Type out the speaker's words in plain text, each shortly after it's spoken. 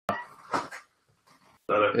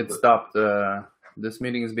It stopped. This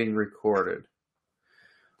meeting is being recorded.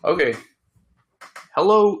 Okay.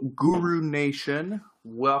 Hello, Guru Nation.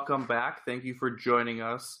 Welcome back. Thank you for joining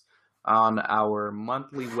us on our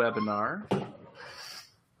monthly webinar.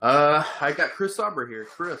 I got Chris Sauber here.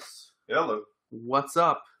 Chris. Hello. What's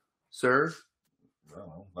up, sir?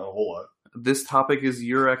 Well, not a whole lot. This topic is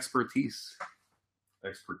your expertise.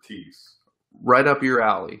 Expertise. Right up your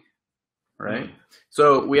alley. Right?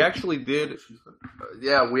 So we actually did a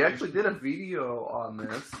video on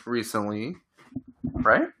this recently,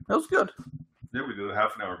 right? That was good. Yeah, we did a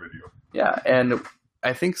half-an-hour video. Yeah, and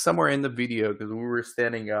I think somewhere in the video, because we were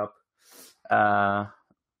standing up,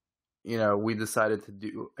 we decided to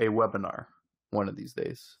do a webinar one of these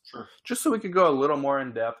days. Sure. Just so we could go a little more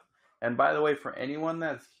in depth. And by the way, for anyone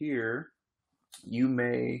that's here, you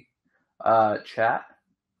may chat.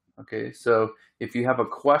 Okay, so if you have a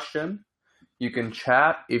question, you can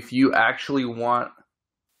chat. If you actually want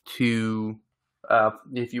to,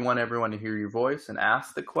 if you want everyone to hear your voice and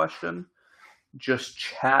ask the question, just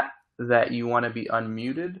chat that you want to be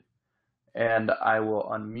unmuted, and I will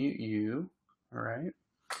unmute you. All right.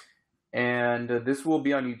 And this will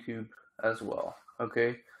be on YouTube as well.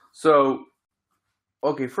 Okay. So,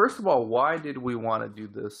 first of all, why did we want to do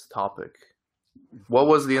this topic? What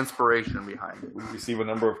was the inspiration behind it? We receive a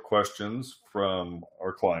number of questions from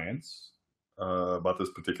our clients about this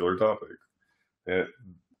particular topic.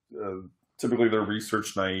 Typically, they're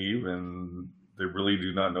research naive, and they really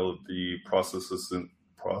do not know the processes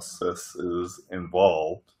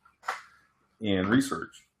involved in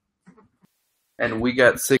research. And we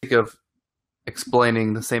got sick of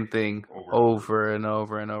explaining the same thing over and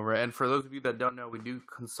over and over. And for those of you that don't know, we do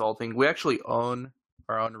consulting. We actually own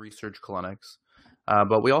our own research clinics,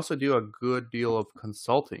 but we also do a good deal of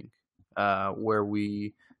consulting where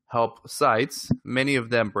we help sites, many of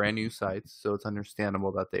them brand new sites, so it's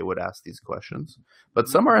understandable that they would ask these questions. But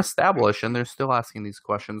some are established and they're still asking these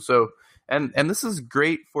questions. So, and this is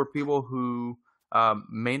great for people who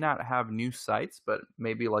may not have new sites, but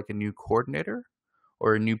maybe like a new coordinator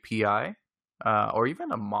or a new PI or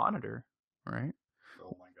even a monitor, right?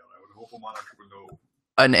 Oh my God, I would hope a monitor would know.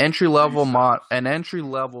 An entry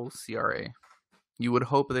level CRA. You would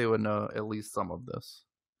hope they would know at least some of this.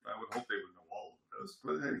 I would hope they would know all of this,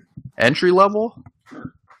 but hey. Entry level?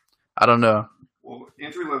 Sure. I don't know. Well,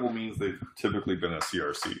 entry level means they've typically been a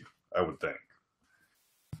CRC, I would think,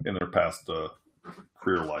 in their past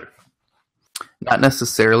career life. Not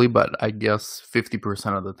necessarily, but I guess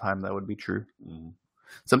 50% of the time that would be true. Mm-hmm.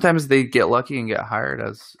 Sometimes they get lucky and get hired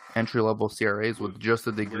as entry-level CRAs with just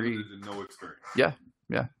a degree. Limited and no experience. Yeah.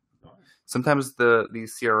 Sometimes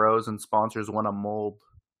these CROs and sponsors want to mold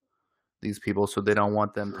these people, so they don't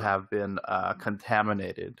want them to have been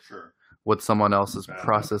contaminated with someone else's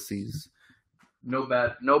processes. No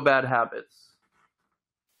bad habits.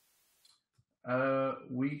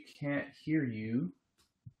 We can't hear you.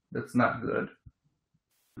 That's not good.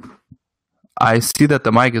 I see that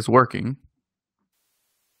the mic is working.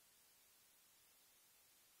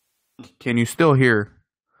 Can you still hear?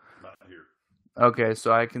 Not here. Okay,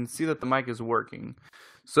 so I can see that the mic is working.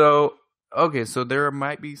 So there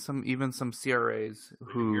might be some CRAs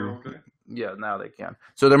who... Hear okay? Yeah, now they can.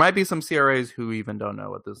 So there might be some CRAs who even don't know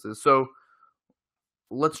what this is. So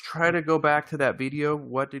let's try to go back to that video.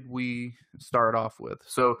 What did we start off with?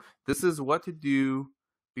 So this is what to do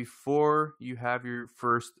before you have your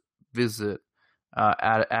first visit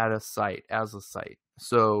at a site, as a site.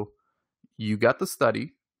 So you got the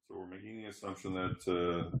study. So we're making the assumption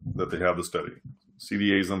that they have the study.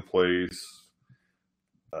 CDA's in place,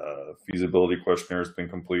 feasibility questionnaire has been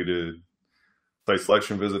completed, site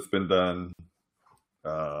selection visit's been done,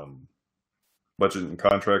 budget and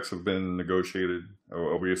contracts have been negotiated.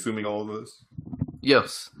 Are we assuming all of this?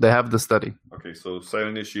 Yes, they have the study. Okay, so site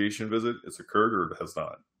initiation visit, it's occurred or it has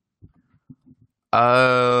not?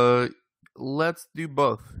 Let's do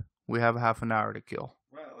both. We have half an hour to kill.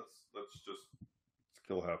 Well, let's just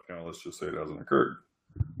kill half an hour. Let's just say it hasn't occurred.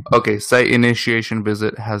 Okay, site initiation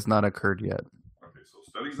visit has not occurred yet. Okay, so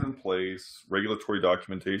studies in place, regulatory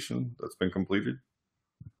documentation that's been completed?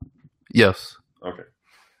 Yes. Okay,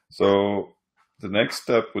 so the next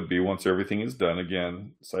step would be, once everything is done,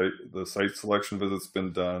 again, the site selection visit's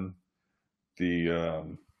been done,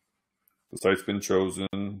 the site's been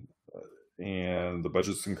chosen, and the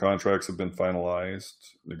budgets and contracts have been finalized,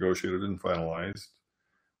 negotiated and finalized.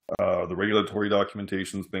 The regulatory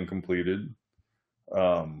documentation's been completed.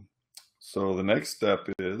 So the next step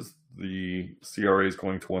is the CRA is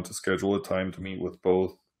going to want to schedule a time to meet with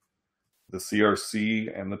both the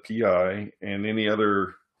CRC and the PI and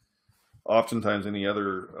oftentimes any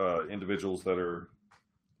other individuals that are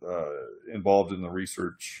involved in the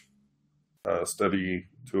research study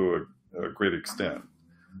to a great extent.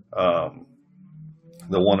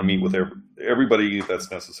 They'll want to meet with everybody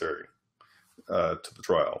that's necessary to the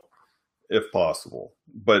trial, if possible.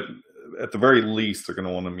 But at the very least, they're going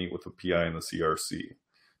to want to meet with the PI and the CRC.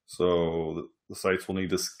 So the sites will need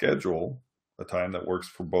to schedule a time that works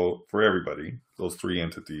for everybody, those three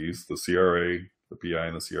entities, the CRA, the PI,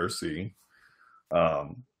 and the CRC.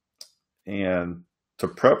 And to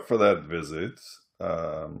prep for that visit,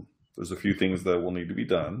 there's a few things that will need to be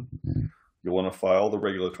done. You'll want to file the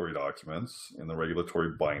regulatory documents in the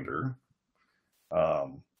regulatory binder.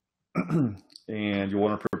 And you'll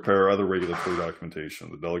want to prepare other regulatory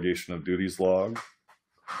documentation, the delegation of duties log.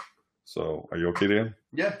 So, are you okay, Dan?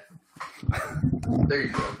 Yeah. There you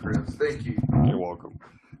go, Chris. Thank you. You're welcome.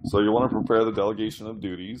 So you want to prepare the delegation of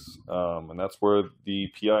duties, and that's where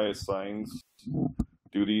the PI assigns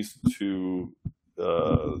duties to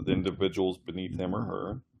the individuals beneath him or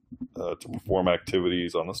her to perform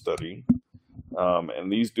activities on the study.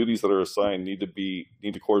 And these duties that are assigned need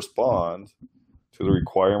to correspond to the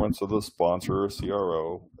requirements of the sponsor or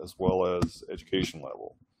CRO, as well as education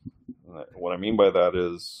level. And what I mean by that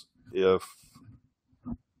is, if,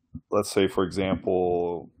 let's say, for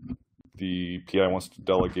example, the PI wants to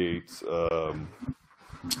delegate a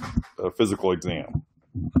physical exam,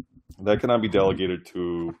 that cannot be delegated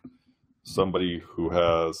to somebody who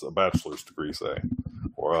has a bachelor's degree, say,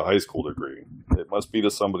 or a high school degree. It must be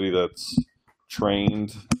to somebody that's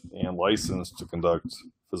trained and licensed to conduct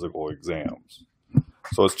physical exams.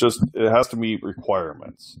 So it has to meet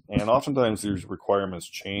requirements. And oftentimes these requirements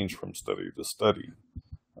change from study to study.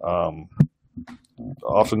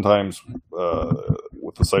 Oftentimes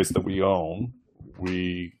with the sites that we own,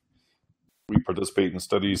 we participate in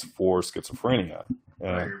studies for schizophrenia.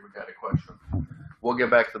 Right here, we got a question. We'll get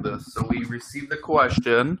back to this. So we received the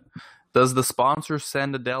question, does the sponsor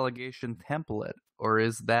send a delegation template, or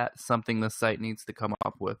is that something the site needs to come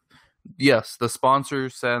up with? Yes, the sponsor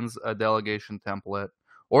sends a delegation template,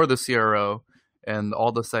 or the CRO, and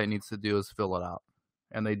all the site needs to do is fill it out.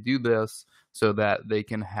 And they do this so that they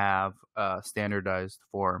can have standardized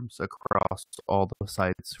forms across all the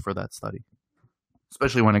sites for that study.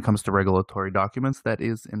 Especially when it comes to regulatory documents, that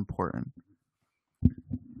is important.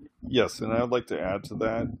 Yes, and I would like to add to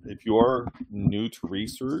that, if you are new to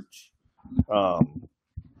research,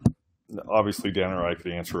 obviously Dan or I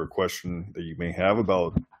could answer a question that you may have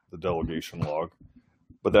about the delegation log.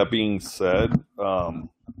 But that being said,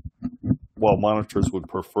 while monitors would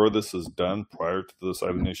prefer this is done prior to the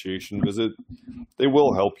site initiation visit, they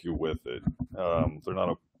will help you with it. They're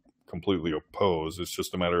not completely opposed. It's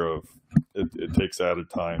just a matter of it takes added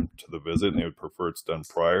time to the visit, and they would prefer it's done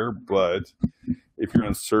prior. But if you're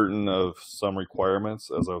uncertain of some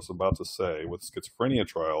requirements, as I was about to say, with schizophrenia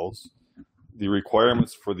trials, the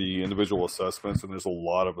requirements for the individual assessments, and there's a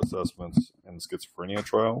lot of assessments in the schizophrenia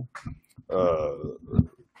trial.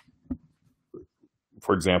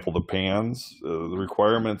 For example, the PANS, the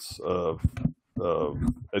requirements of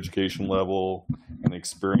education level and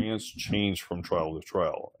experience change from trial to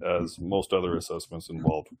trial, as most other assessments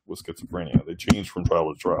involved with schizophrenia. They change from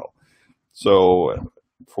trial to trial. So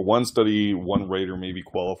for one study, one rater may be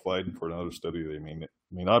qualified, and for another study, they may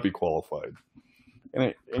not be qualified.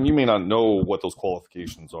 And you may not know what those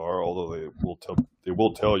qualifications are, although they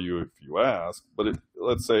will tell you if you ask. But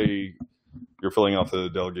let's say you're filling out the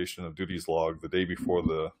delegation of duties log the day before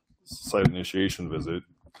the site initiation visit.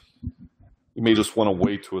 You may just want to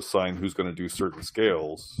wait to assign who's going to do certain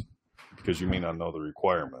scales because you may not know the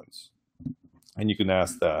requirements. And you can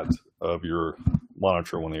ask that of your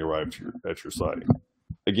monitor when they arrive at your site.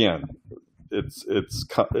 Again, it's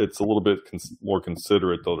a little bit more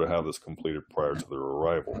considerate, though, to have this completed prior to their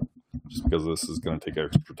arrival, just because this is going to take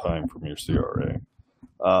extra time from your CRA.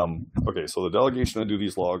 Okay, so the delegation of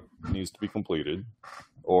duties log needs to be completed,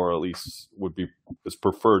 or at least is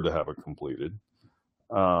preferred to have it completed.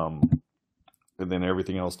 And then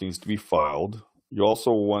everything else needs to be filed. You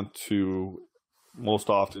also want to, most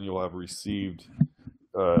often you'll have received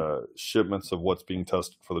shipments of what's being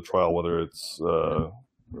tested for the trial, whether it's a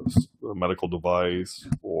medical device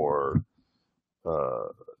or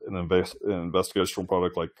an investigational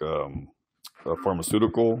product like a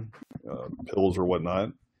pharmaceutical, pills or whatnot.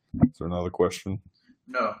 Is there another question?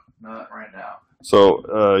 No, not right now.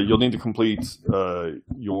 So you'll need to complete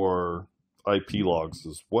your IP logs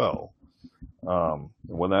as well. And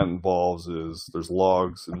what that involves is there's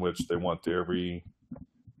logs in which they want every,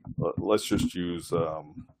 let's just use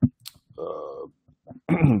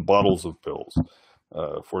bottles of pills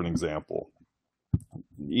for an example.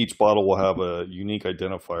 Each bottle will have a unique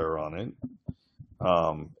identifier on it.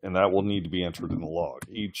 and that will need to be entered in the log.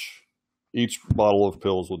 Each bottle of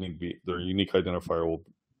pills will need to be, their unique identifier will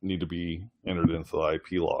need to be entered into the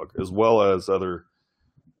IP log, as well as other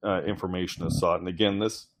information is sought. And again,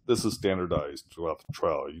 this is standardized throughout the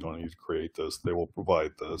trial. You don't need to create this. They will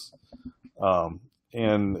provide this.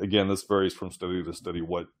 And again, this varies from study to study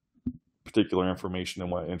what particular information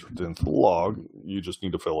and what entered into the log. You just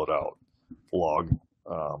need to fill it out, the log,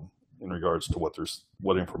 in regards to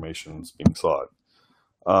what information is being sought.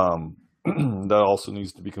 That also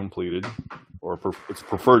needs to be completed, or it's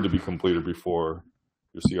preferred to be completed before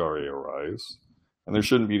your CRA arrives. And there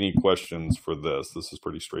shouldn't be any questions for this. This is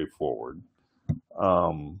pretty straightforward.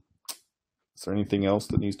 Is there anything else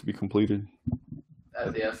that needs to be completed?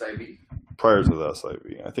 At the SIV? Prior to the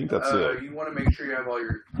SIV. I think that's it. You want to make sure you have all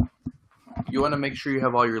your... You want to make sure you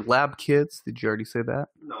have all your lab kits. Did you already say that?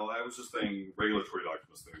 No, I was just saying regulatory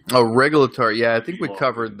documents. Oh, regulatory. Yeah, I think we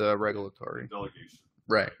covered the regulatory. Delegation.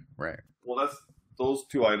 Right. Well, that's those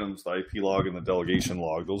two items, the IP log and the delegation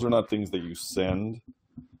log. Those are not things that you send.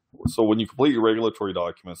 So when you complete your regulatory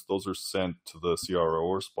documents, those are sent to the CRO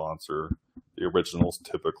or sponsor, the originals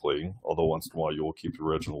typically, although once in a while you will keep the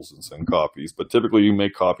originals and send copies. But typically you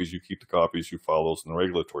make copies, you keep the copies, you file those in the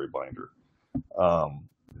regulatory binder.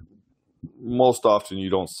 Most often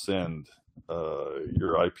you don't send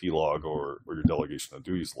your IP log or your delegation of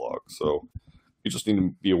duties log. So you just need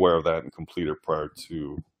to be aware of that and complete it prior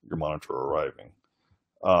to your monitor arriving.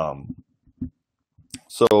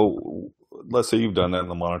 So let's say you've done that and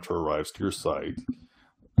the monitor arrives to your site.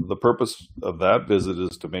 The purpose of that visit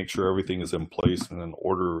is to make sure everything is in place and in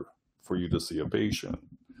order for you to see a patient.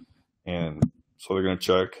 And so they're going to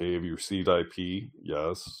check, hey, have you received IP?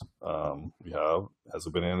 Yes, we have. Has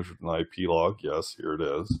it been entered in the IP log? Yes, here it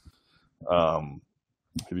is.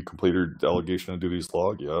 Have you completed your delegation of duties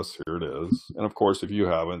log? Yes, here it is. And of course, if you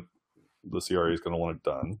haven't, the CRA is going to want it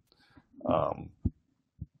done.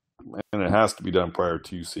 And it has to be done prior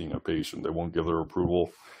to you seeing a patient. They won't give their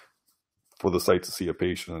approval for the site to see a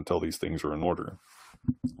patient until these things are in order.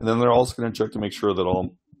 And then they're also going to check to make sure that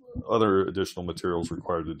all other additional materials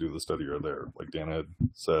required to do the study are there. Like Dan had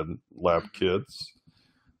said, lab kits,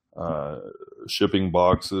 shipping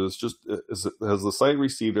boxes. Just has the site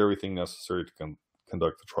received everything necessary to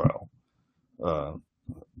conduct the trial?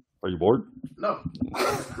 Are you bored? No,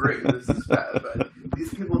 this is great. This is bad, but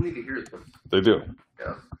these people need to hear this. They do.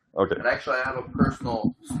 Yeah. Okay. And actually, I have a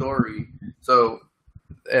personal story. So,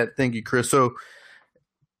 thank you, Chris. So,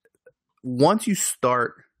 once you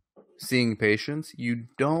start seeing patients, you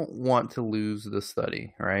don't want to lose the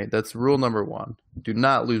study, right? That's rule number one. Do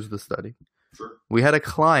not lose the study. Sure. We had a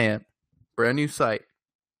client, brand new site.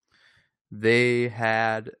 They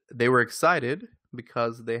were excited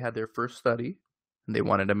because they had their first study and they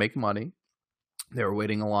wanted to make money. They were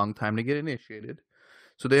waiting a long time to get initiated.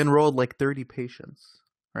 So they enrolled like 30 patients,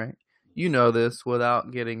 right? You know this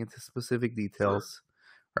without getting into specific details,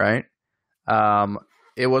 sure. Right?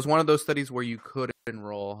 It was one of those studies where you could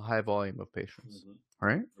enroll a high volume of patients,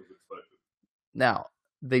 right? Now,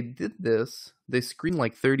 they did this. They screened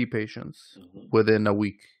like 30 patients within a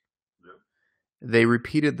week. Yep. They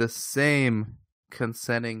repeated the same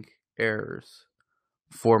consenting errors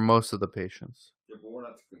for most of the patients. Yeah, but we're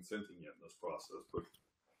not consenting yet in this process. But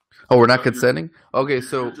oh, we're not consenting? Okay,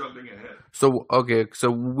 so you're jumping ahead.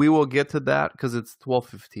 So we will get to that because it's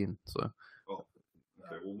 12:15. So. Okay,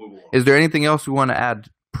 we'll move along. Is there anything else we want to add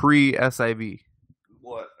pre-SIV?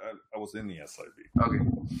 Well, I was in the SIV. Okay.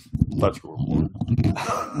 Thought you were bored.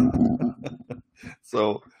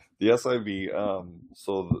 So the SIV,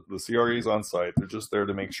 so the CRA is on site. They're just there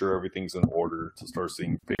to make sure everything's in order to start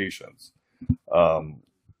seeing patients.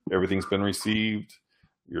 Everything's been received.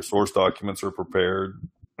 Your source documents are prepared.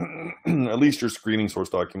 At least your screening source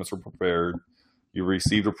documents are prepared. You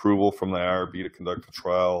received approval from the IRB to conduct the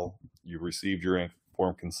trial. You received your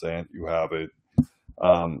informed consent. You have it.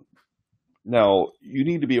 Now, you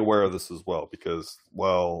need to be aware of this as well, because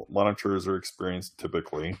while monitors are experienced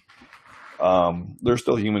typically, they're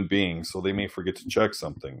still human beings, so they may forget to check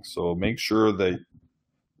something. So make sure that,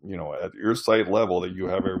 you know, at your site level, that you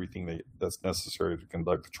have everything that's necessary to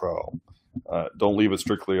conduct the trial. Don't leave it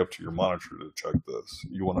strictly up to your monitor to check this.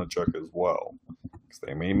 You want to check as well, because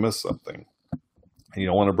they may miss something. And you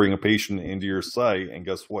don't want to bring a patient into your site, and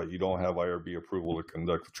guess what? You don't have IRB approval to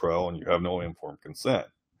conduct the trial, and you have no informed consent.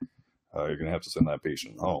 You're going to have to send that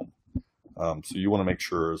patient home. So you want to make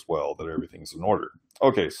sure as well that everything's in order.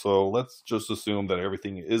 Okay, so let's just assume that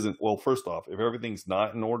everything isn't. Well, first off, if everything's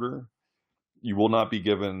not in order, you will not be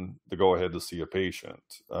given the go-ahead to see a patient.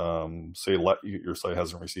 Say your site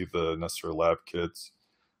hasn't received the necessary lab kits.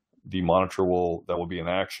 the monitor that will be an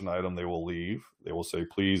action item. They will leave. They will say,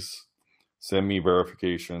 please send me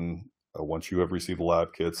verification once you have received the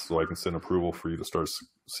lab kits so I can send approval for you to start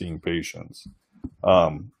seeing patients.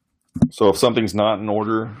 So if something's not in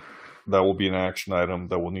order, that will be an action item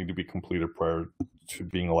that will need to be completed prior to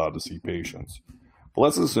being allowed to see patients. But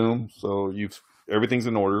let's assume, so everything's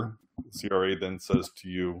in order. The CRA then says to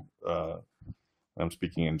you, I'm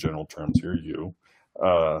speaking in general terms here,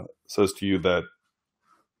 says to you that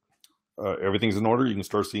everything's in order, you can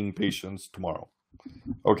start seeing patients tomorrow.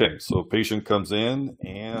 Okay, so patient comes in,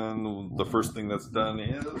 and the first thing that's done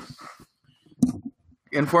is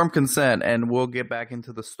informed consent, and we'll get back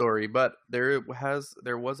into the story. But there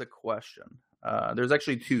was a question. There's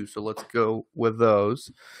actually two, so let's go with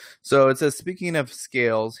those. So it says, speaking of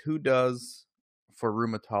scales, who does for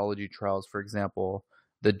rheumatology trials, for example,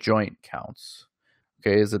 the joint counts?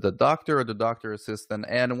 Okay, is it the doctor or the doctor assistant?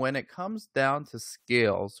 And when it comes down to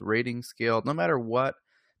scales, rating scale, no matter what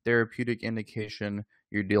therapeutic indication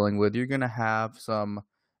you're dealing with, you're going to have some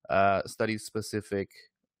study-specific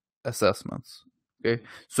assessments. Okay,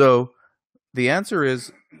 so the answer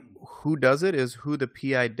is who does it is who the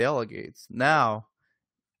PI delegates. Now,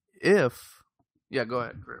 go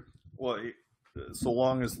ahead, Chris. Well, so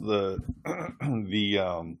long as the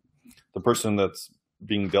person that's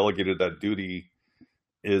being delegated that duty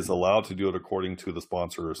is allowed to do it according to the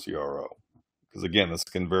sponsor or CRO. Because again, this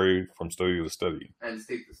can vary from study to study. And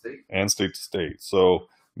state to state. And state to state. So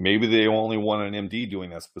maybe they only want an MD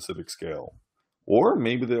doing that specific scale. Or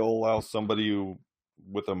maybe they'll allow somebody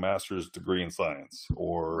with a master's degree in science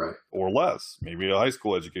or less. Maybe a high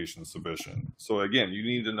school education is sufficient. So again, you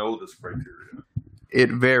need to know this criteria.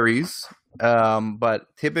 It varies, but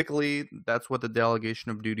typically that's what the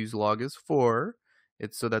delegation of duties log is for.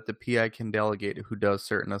 It's so that the PI can delegate who does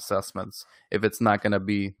certain assessments if it's not going to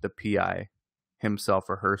be the PI himself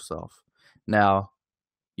or herself. Now,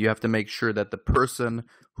 you have to make sure that the person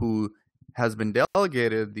who has been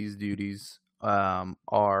delegated these duties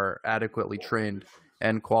are adequately trained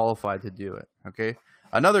and qualified to do it. Okay.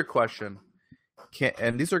 Another question,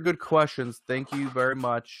 and these are good questions. Thank you very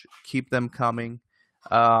much. Keep them coming.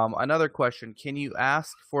 Another question, can you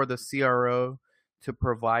ask for the CRO to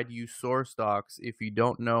provide you source docs if you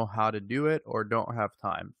don't know how to do it or don't have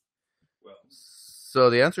time? Well,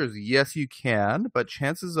 so the answer is yes, you can, but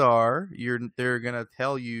chances are they're gonna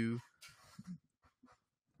tell you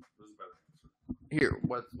here.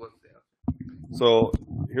 What's the answer? So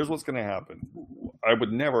here's what's going to happen. I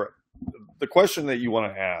would never. The question that you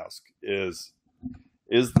want to ask is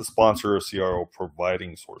the sponsor or CRO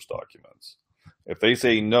providing source documents? If they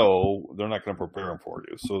say no, they're not going to prepare them for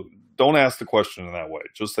you. So don't ask the question in that way.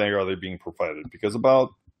 Just say, are they being provided? Because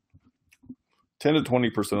about 10 to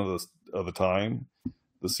 20% of the time,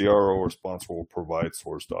 the CRO or sponsor will provide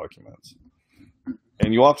source documents.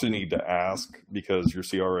 And you often need to ask because your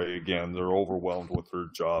CRA, again, they're overwhelmed with their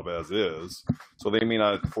job as is. So they may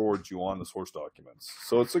not forward you on the source documents.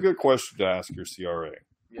 So it's a good question to ask your CRA.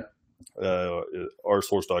 Yeah. Are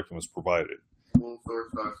source documents provided? Will source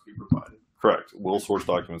docs be provided? Correct. Will source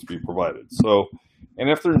documents be provided? So, and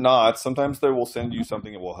if they're not, sometimes they will send you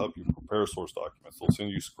something that will help you prepare source documents. They'll send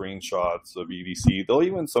you screenshots of EDC. They'll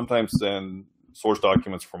even sometimes send source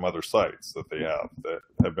documents from other sites that they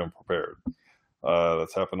have been prepared.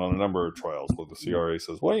 That's happened on a number of trials where the CRA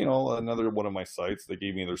says, well, another one of my sites, they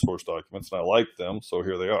gave me their source documents and I like them, so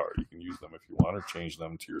here they are. You can use them if you want or change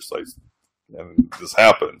them to your sites. And this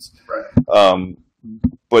happens. Right.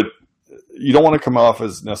 But you don't want to come off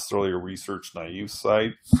as necessarily a research naive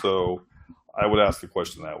site, so I would ask the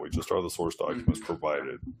question that way. Just, are the source documents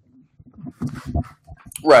provided?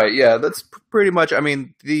 Right, yeah, that's pretty much, I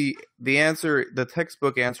mean, the answer, the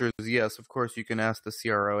textbook answer is yes. Of course, you can ask the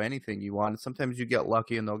CRO anything you want. Sometimes you get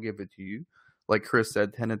lucky and they'll give it to you. Like Chris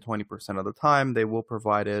said, 10 to 20% of the time, they will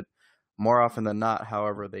provide it. More often than not,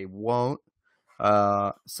 however, they won't.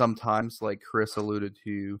 Sometimes, like Chris alluded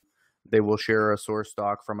to, they will share a source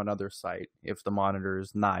doc from another site if the monitor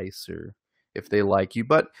is nice or if they like you.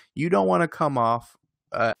 But you don't want to come off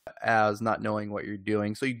as not knowing what you're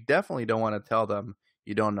doing. So you definitely don't want to tell them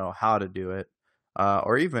you don't know how to do it,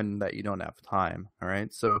 or even that you don't have time. All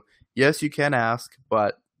right. So yes, you can ask,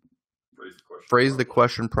 but phrase the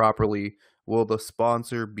question properly. Will the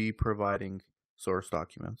sponsor be providing source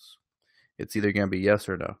documents? It's either going to be yes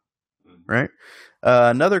or no. Right.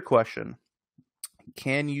 Another question.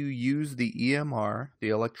 Can you use the EMR, the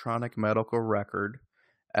electronic medical record,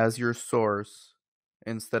 as your source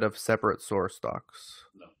instead of separate source docs?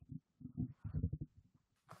 No.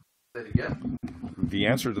 Say it again. The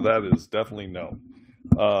answer to that is definitely no.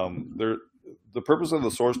 the purpose of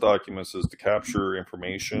the source documents is to capture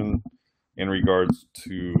information in regards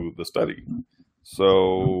to the study.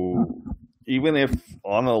 So even if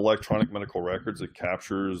on the electronic medical records it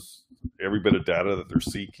captures every bit of data that they're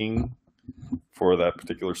seeking for that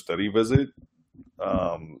particular study visit,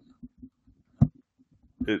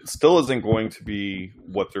 it still isn't going to be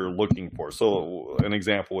what they're looking for. So an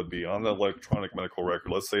example would be on the electronic medical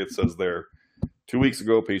record. Let's say it says there, 2 weeks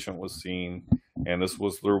ago, a patient was seen, and this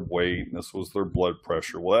was their weight, and this was their blood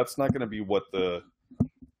pressure. Well, that's not going to be what the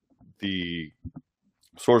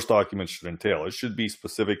source document should entail. It should be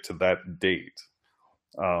specific to that date.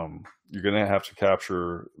 You're going to have to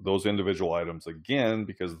capture those individual items again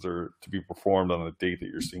because they're to be performed on the date that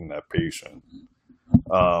you're seeing that patient.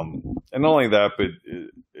 And not only that, but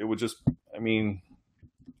it would just, I mean,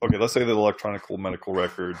 okay, let's say the electronic medical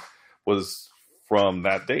record was from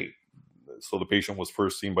that date. So the patient was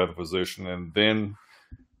first seen by the physician and then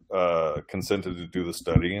consented to do the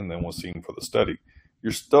study and then was seen for the study.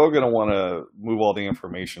 You're still going to want to move all the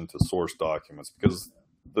information to source documents because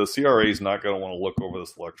the CRA is not going to want to look over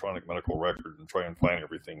this electronic medical record and try and find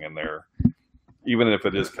everything in there, even if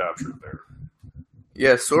it is captured there.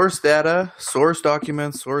 Yeah, source data, source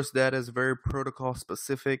documents, source data is very protocol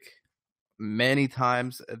specific. Many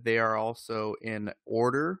times they are also in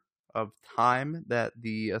order of time that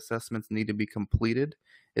the assessments need to be completed.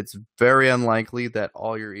 It's very unlikely that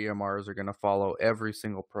all your EMRs are going to follow every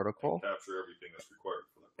single protocol. And capture everything that's required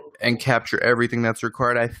for that protocol. And capture everything that's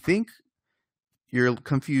required. I think you're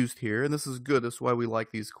confused here, and this is good. This is why we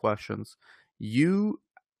like these questions.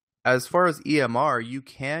 As far as EMR, you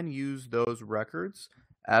can use those records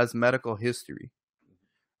as medical history,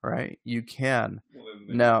 right? You can. Well,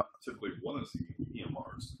 now typically want to see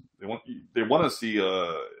EMRs. They want to see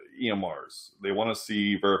EMRs. They want to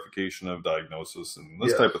see verification of diagnosis and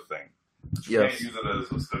this type of thing. You can't use it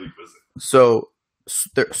as a study visit. So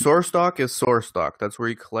source doc is source doc. That's where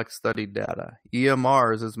you collect study data.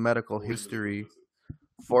 EMRs is medical history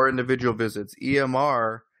for individual visits.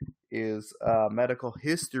 EMR is medical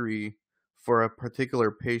history for a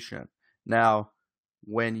particular patient. Now,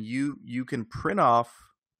 when you can print off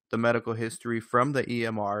the medical history from the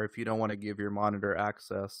EMR if you don't want to give your monitor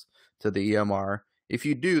access to the EMR. If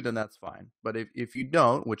you do, then that's fine. But if you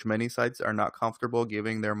don't, which many sites are not comfortable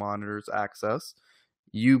giving their monitors access,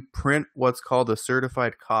 you print what's called a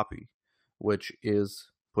certified copy, which is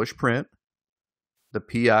push print. The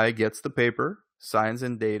PI gets the paper, signs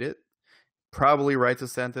and date it, probably writes a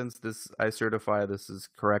sentence, I certify this is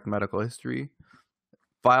correct medical history.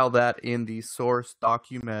 File that in the source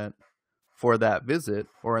document for that visit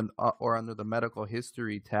or under the medical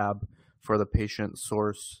history tab for the patient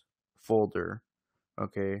source folder.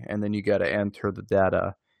 Okay, and then you got to enter the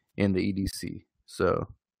data in the EDC. So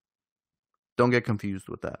don't get confused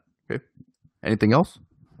with that. Okay, anything else?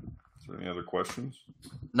 Is there any other questions?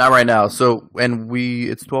 Not right now. So,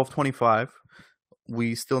 it's 12:25.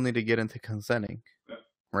 We still need to get into consenting,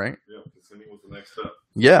 right? Yeah, consenting was the next step.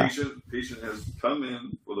 Yeah. Patient has come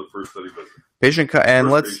in for the first study visit. Patient,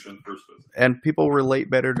 and people relate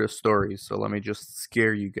better to stories. So let me just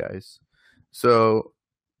scare you guys. So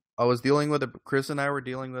Chris and I were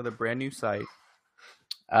dealing with a brand new site.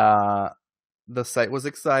 The site was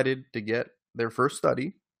excited to get their first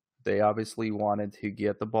study. They obviously wanted to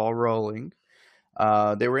get the ball rolling.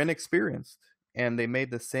 They were inexperienced, and they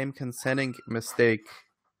made the same consenting mistake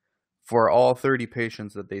for all 30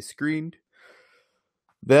 patients that they screened.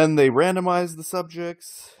 Then they randomized the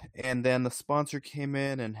subjects, and then the sponsor came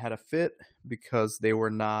in and had a fit because they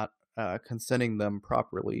were not consenting them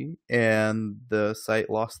properly, and the site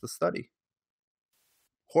lost the study.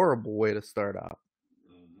 Horrible way to start out.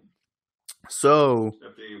 Mm-hmm. So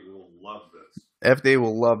FDA will love this. FDA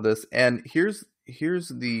will love this, and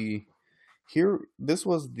this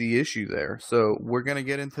was the issue there. So we're gonna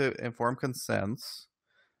get into informed consents,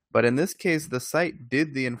 but in this case, the site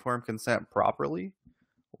did the informed consent properly.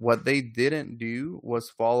 What they didn't do was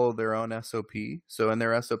follow their own SOP. So in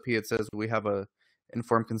their SOP, it says we have a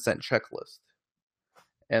informed consent checklist.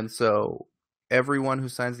 And so everyone who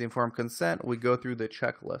signs the informed consent, we go through the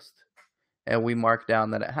checklist and we mark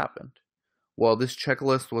down that it happened. Well, this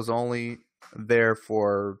checklist was only there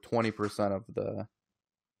for 20% of the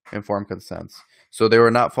informed consents. So they were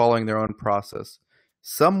not following their own process.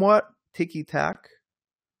 Somewhat ticky-tack,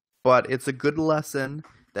 but it's a good lesson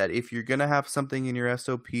that if you're going to have something in your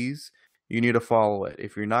SOPs, you need to follow it.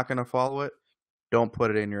 If you're not going to follow it, don't put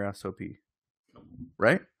it in your SOP.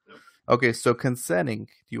 Right? Yep. Okay, so consenting.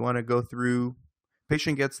 Do you want to go through?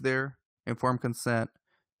 Patient gets there. Informed consent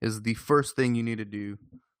is the first thing you need to do.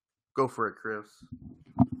 Go for it, Chris.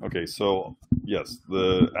 Okay, so yes,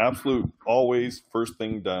 the absolute always first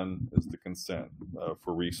thing done is the consent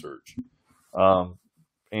for research.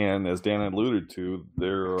 And as Dan alluded to,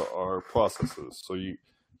 there are processes. So you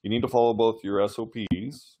need to follow both your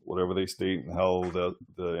SOPs, whatever they state and how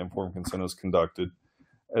the informed consent is conducted,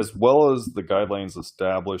 as well as the guidelines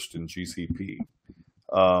established in GCP,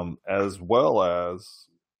 as well as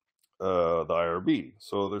the IRB.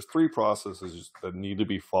 So there's three processes that need to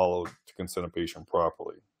be followed to consent a patient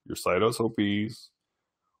properly. Your site SOPs,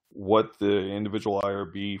 what the individual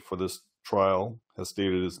IRB for this trial has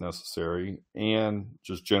stated is necessary, and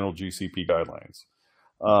just general GCP guidelines.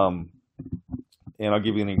 And I'll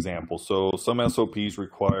give you an example. So some SOPs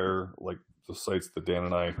require, like the sites that Dan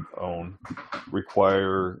and I own,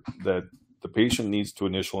 require that the patient needs to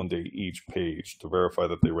initial and date each page to verify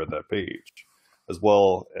that they read that page, as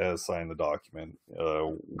well as sign the document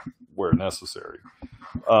where necessary.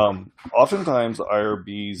 Oftentimes,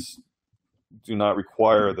 IRBs do not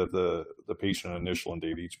require that the patient initial and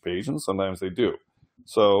date each page, and sometimes they do.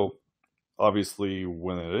 So obviously,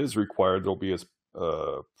 when it is required, there'll be a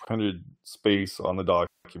printed space on the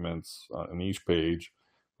documents on each page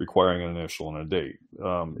requiring an initial and a date.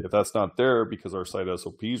 If that's not there because our site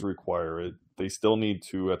SOPs require it, they still need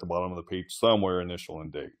to, at the bottom of the page somewhere, initial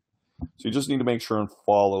and date. So you just need to make sure and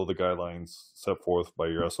follow the guidelines set forth by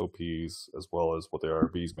your SOPs as well as what the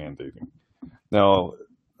IRB is mandating. Now,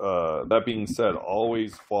 that being said,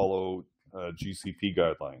 always follow GCP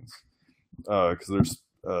guidelines because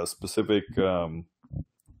there's specific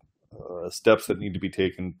steps that need to be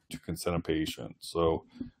taken to consent a patient. So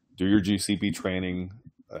do your GCP training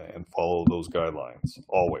and follow those guidelines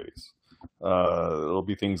always. It'll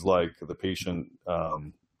be things like the patient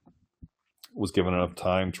was given enough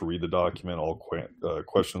time to read the document, all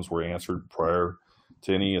questions were answered prior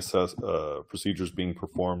to any procedures being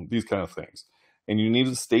performed, these kind of things. And you need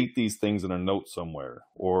to state these things in a note somewhere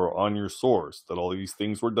or on your source that all these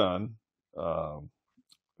things were done. In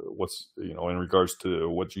regards to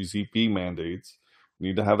what GCP mandates, you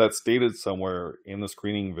need to have that stated somewhere in the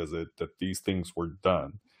screening visit that these things were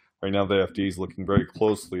done. Right now, the FDA is looking very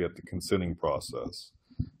closely at the consenting process.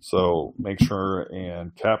 So make sure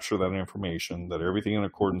and capture that information that everything in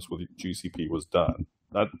accordance with GCP was done.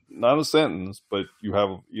 Not a sentence, but you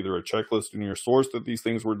have either a checklist in your source that these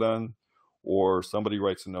things were done, or somebody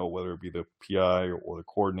writes a note, whether it be the PI or the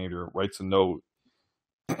coordinator writes a note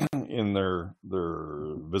in their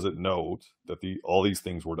visit note that all these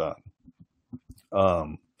things were done.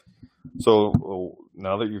 So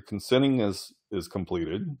now that your consenting is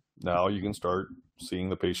completed, now you can start seeing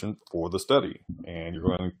the patient for the study, and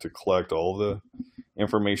you're going to collect all the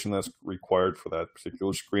information that's required for that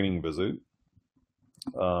particular screening visit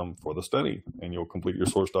for the study, and you'll complete your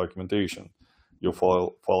source documentation. You'll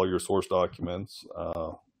follow your source documents,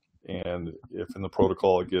 and if in the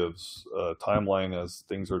protocol it gives a timeline as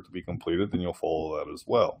things are to be completed, then you'll follow that as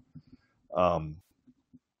well.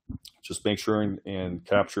 Just make sure and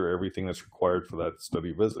capture everything that's required for that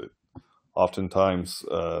study visit. Oftentimes,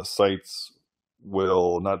 sites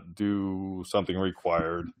will not do something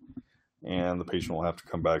required, and the patient will have to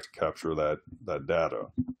come back to capture that data.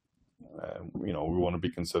 And, we want to be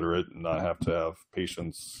considerate and not have to have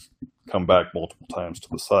patients come back multiple times to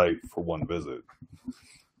the site for one visit,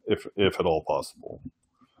 if at all possible.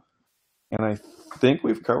 And I think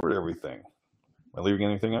we've covered everything. Am I leaving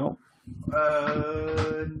anything out?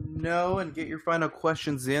 No, and get your final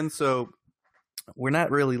questions in. So we're not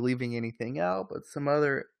really leaving anything out, but some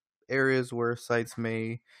other areas where sites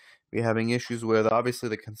may be having issues with. Obviously,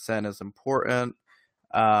 the consent is important.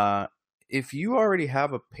 If you already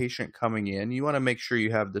have a patient coming in, you want to make sure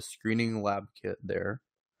you have the screening lab kit there.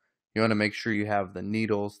 You want to make sure you have the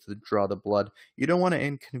needles to draw the blood. You don't want to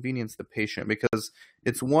inconvenience the patient, because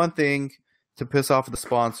it's one thing to piss off the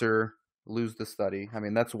sponsor, lose the study. I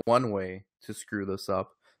mean, that's one way to screw this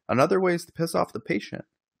up. Another way is to piss off the patient.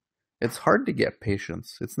 It's hard to get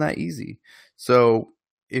patients. It's not easy. So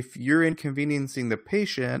if you're inconveniencing the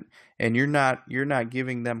patient and you're not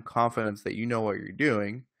giving them confidence that you know what you're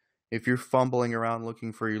doing, if you're fumbling around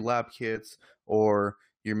looking for your lab kits, or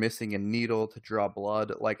you're missing a needle to draw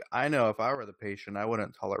blood, like, I know if I were the patient, I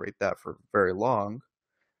wouldn't tolerate that for very long.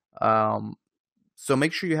 So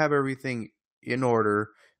make sure you have everything in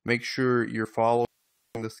order. Make sure you're following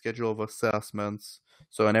the schedule of assessments.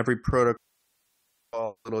 So in every protocol,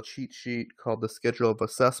 a little cheat sheet called the schedule of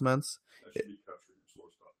assessments.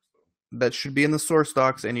 That should be in the source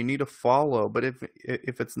docs, and you need to follow. But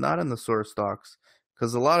if it's not in the source docs,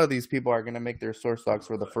 because a lot of these people are going to make their source docs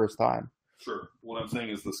for the first time. Sure. What I'm saying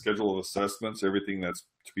is the schedule of assessments, everything that's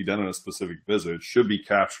to be done in a specific visit should be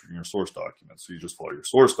captured in your source documents. So you just follow your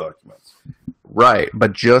source documents. Right,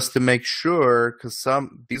 but just to make sure, because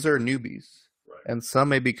these are newbies, Right. and some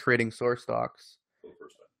may be creating source docs, For the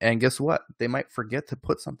first time. and guess what? They might forget to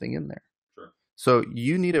put something in there. Sure. So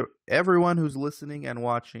you need everyone who's listening and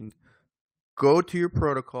watching, go to your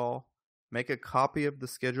protocol, make a copy of the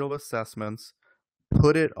schedule of assessments,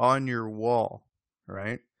 put it on your wall,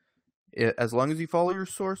 right? As long as you follow your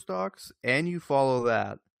source docs and you follow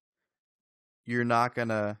that, you're not going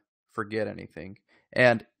to forget anything.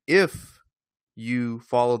 And if you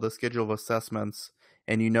follow the schedule of assessments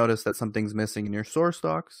and you notice that something's missing in your source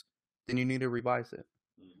docs, then you need to revise it.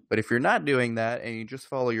 But if you're not doing that and you just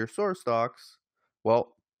follow your source docs,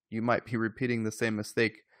 well, you might be repeating the same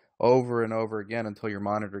mistake over and over again until your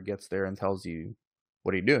monitor gets there and tells you,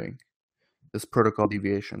 what are you doing? This protocol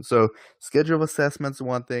deviation. So schedule of assessments is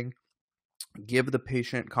one thing. Give the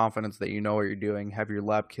patient confidence that you know what you're doing. Have your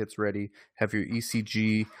lab kits ready. Have your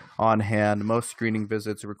ECG on hand. Most screening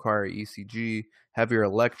visits require ECG. Have your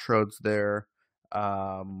electrodes there.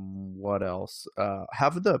 What else?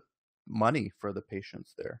 Have the money for the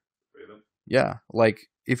patients there. Yeah, like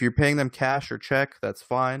if you're paying them cash or check, that's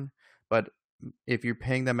fine. But if you're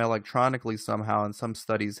paying them electronically somehow, and some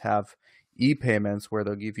studies have e-payments where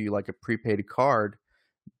they'll give you like a prepaid card,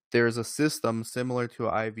 there's a system similar to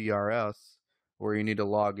IVRS where you need to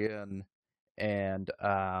log in and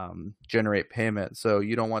generate payment. So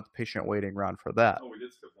you don't want the patient waiting around for that. Oh, we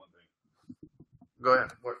did skip one thing. Go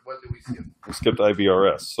ahead. What did we skip? We skipped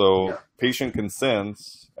IVRS. So Yeah. patient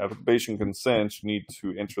consents. After the patient consents, you need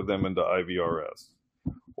to enter them into IVRS.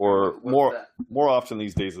 Or more often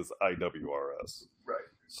these days it's IWRS. Right.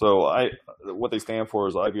 So what they stand for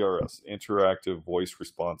is IVRS, Interactive Voice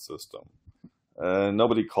Response System.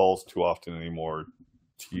 Nobody calls too often anymore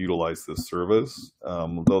to utilize this service,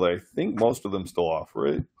 though I think most of them still offer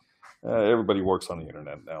it. Everybody works on the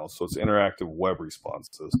internet now, so it's interactive web response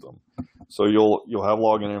system. So you'll have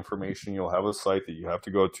login information, you'll have a site that you have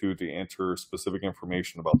to go to enter specific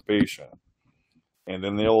information about the patient. And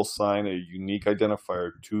then they'll assign a unique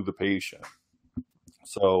identifier to the patient.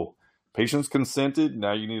 So patient's consented,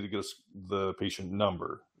 now you need to get the patient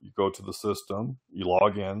number. You go to the system, you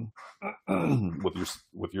log in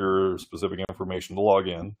with your specific information to log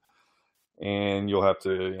in, and you'll have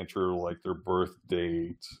to enter like their birth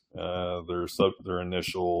date, their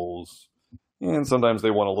initials, and sometimes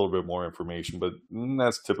they want a little bit more information, but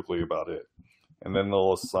that's typically about it. And then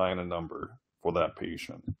they'll assign a number for that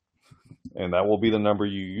patient. And that will be the number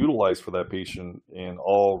you utilize for that patient in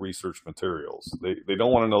all research materials. They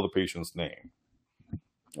don't want to know the patient's name.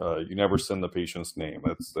 You never send the patient's name.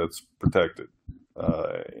 That's protected.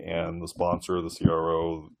 And the sponsor, the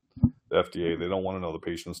CRO, the FDA, they don't want to know the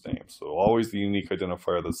patient's name. So always the unique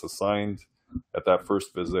identifier that's assigned at that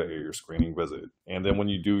first visit or your screening visit. And then when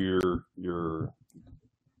you do you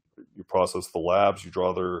process the labs, you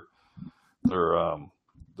draw their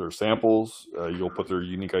samples, you'll put their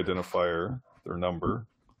unique identifier, their number,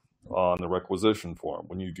 on the requisition form.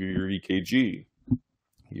 When you do your EKG,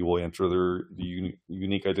 you will enter the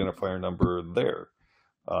unique identifier number there.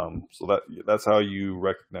 So that's how you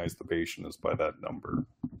recognize the patient, is by that number.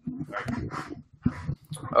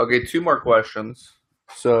 Okay, 2 more questions.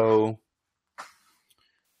 So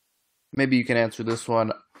maybe you can answer this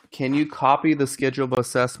one. Can you copy the schedule of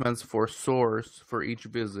assessments for source for each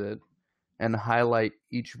visit and highlight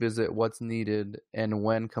each visit what's needed, and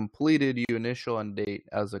when completed, you initial and date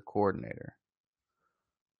as a coordinator?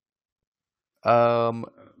 I'm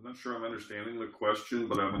not sure I'm understanding the question,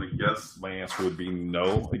 but I'm going to guess my answer would be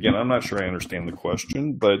no. Again, I'm not sure I understand the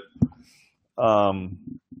question, but I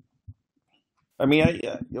mean,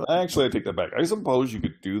 I take that back. I suppose you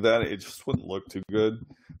could do that. It just wouldn't look too good.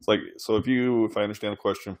 It's like, so if I understand the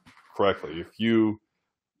question correctly, if you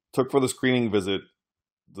took for the screening visit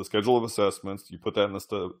the schedule of assessments, you put that in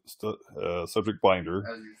the subject binder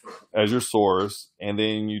as your source, and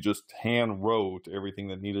then you just hand wrote everything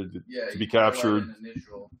that needed to be captured.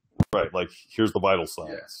 Right, like here's the vital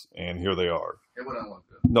signs, and here they are. It wouldn't look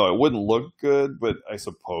good. No, it wouldn't look good, but I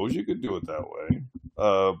suppose you could do it that way.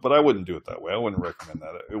 But I wouldn't do it that way. I wouldn't recommend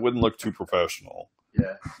that. It wouldn't look too professional.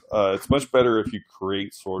 Yeah. It's much better if you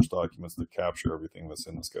create source documents that capture everything that's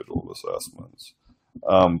in the schedule of assessments.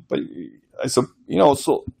 But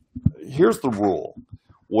so here's the rule.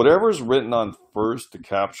 Whatever's written on first to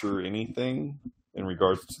capture anything in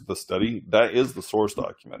regards to the study, that is the source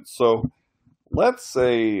document. So let's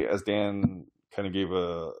say, as Dan kind of gave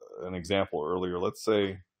an example earlier, let's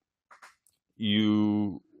say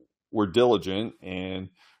you were diligent and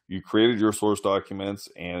you created your source documents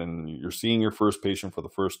and you're seeing your first patient for the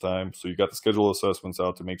first time. So you got the schedule assessments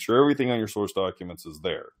out to make sure everything on your source documents is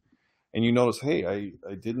there. And you notice, hey,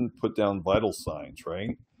 I didn't put down vital signs,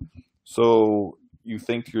 right? So you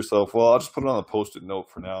think to yourself, well, I'll just put it on a Post-it note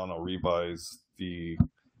for now and I'll revise the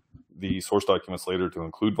source documents later to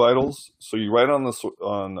include vitals. So you write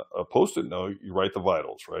on a Post-it note, you write the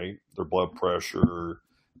vitals, right? Their blood pressure,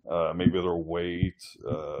 maybe their weight,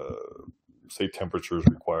 say temperature is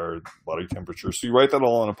required, body temperature. So you write that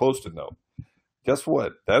all on a Post-it note. Guess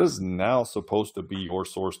what? That is now supposed to be your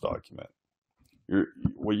source document.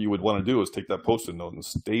 What you would want to do is take that Post-it note and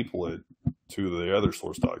staple it to the other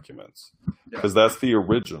source documents, because that's the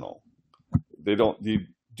original. They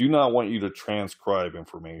do not want you to transcribe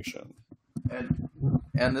information.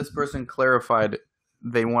 And this person clarified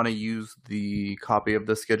they want to use the copy of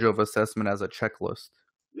the schedule of assessment as a checklist.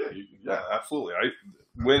 Yeah, absolutely.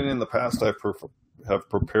 When in the past I have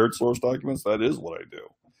prepared source documents, that is what I do,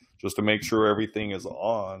 just to make sure everything is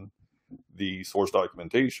on the source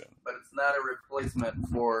documentation. But it's not a replacement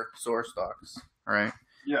for source docs, right?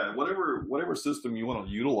 Yeah, whatever system you want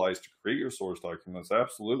to utilize to create your source documents,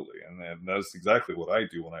 absolutely. And that's exactly what I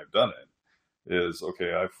do when I've done it. Is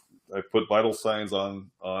okay, I've put vital signs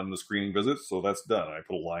on the screening visit, so that's done. I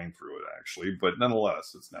put a line through it actually, but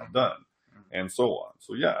nonetheless, it's now done, and so on.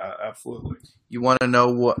 So yeah, absolutely. You want to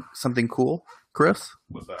know something cool, Chris?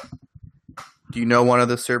 What's that? Do you know one of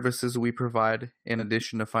the services we provide, in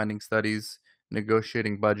addition to finding studies,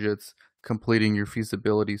 negotiating budgets, completing your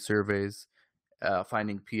feasibility surveys,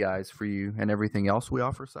 finding PIs for you, and everything else we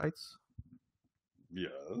offer sites?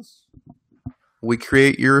 Yes. We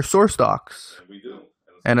create your source docs. And we do.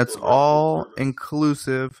 And it's all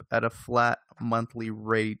inclusive at a flat monthly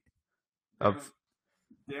rate of...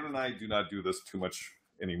 Dan and I do not do this too much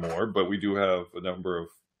anymore, but we do have a number of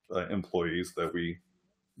employees that we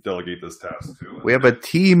delegate this task to. We have a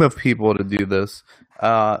team of people to do this.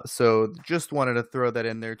 So just wanted to throw that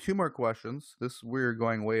in there. 2 more questions. We're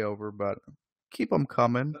going way over, but keep them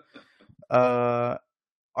coming. Are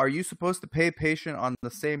you supposed to pay a patient on the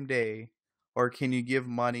same day, or can you give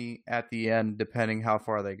money at the end depending how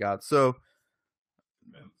far they got? So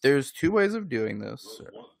there's 2 ways of doing this.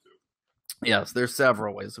 Yes, there's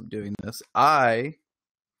several ways of doing this. I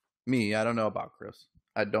don't know about Chris.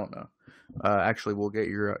 I don't know. Actually, we'll get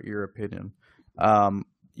your opinion.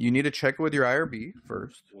 You need to check with your IRB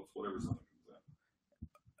first.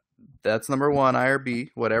 That's number 1, IRB.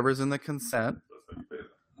 Whatever's in the consent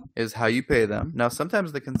is how you pay them. Now,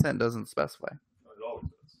 sometimes the consent doesn't specify.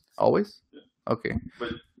 Always? Yeah. Okay.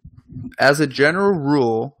 But as a general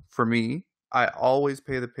rule, for me, I always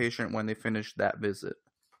pay the patient when they finish that visit.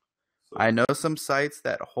 So, I know some sites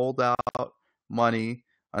that hold out money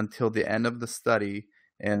until the end of the study,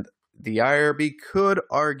 and the IRB could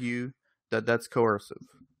argue that that's coercive.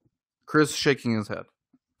 Chris shaking his head.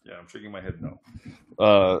 Yeah, I'm shaking my head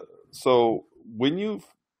no. So when you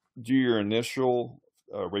do your initial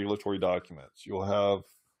regulatory documents, you'll have,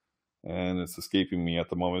 and it's escaping me at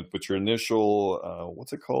the moment, but your initial,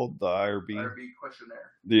 what's it called? The IRB? IRB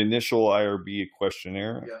questionnaire. The initial IRB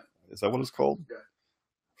questionnaire? Yeah. Is that what it's called? Yeah.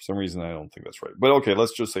 For some reason, I don't think that's right. But okay,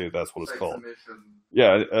 let's just say that's what it's called. Submission.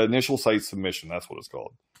 Yeah, initial site submission, that's what it's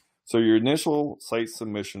called. So your initial site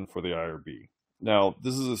submission for the IRB. Now,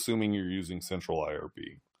 this is assuming you're using central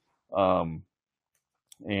IRB.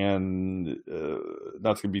 And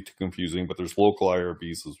not to be too confusing, but there's local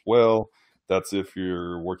IRBs as well. That's if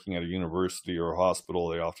you're working at a university or a hospital,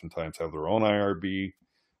 they oftentimes have their own IRB,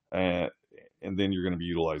 and then you're going to be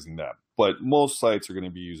utilizing that. But most sites are going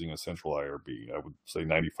to be using a central IRB. I would say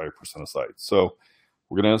 95% of sites. So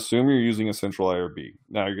we're going to assume you're using a central IRB.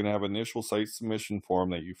 Now you're going to have an initial site submission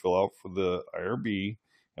form that you fill out for the IRB.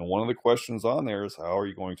 And one of the questions on there is, how are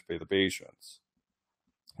you going to pay the patients?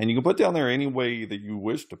 And you can put down there any way that you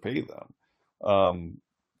wish to pay them.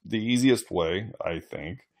 The easiest way, I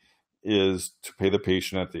think, is to pay the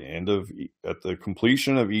patient at the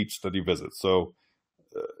completion of each study visit. So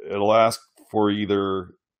it'll ask for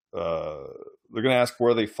either, they're going to ask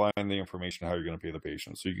where they find the information, how you're going to pay the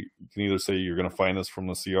patient. So you can either say you're going to find this from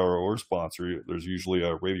the CRO or sponsor. There's usually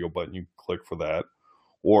a radio button, you click for that,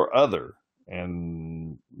 or other.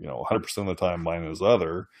 And 100% of the time mine is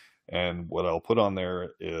other. And what I'll put on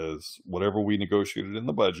there is whatever we negotiated in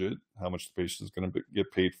the budget, how much the patient is going to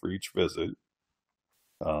get paid for each visit.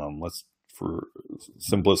 For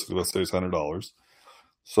simplicity, let's say it's $100.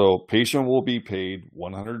 So patient will be paid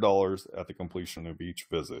 $100 at the completion of each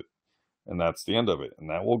visit. And that's the end of it. And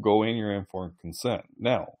that will go in your informed consent.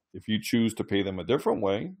 Now, if you choose to pay them a different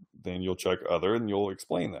way, then you'll check other and you'll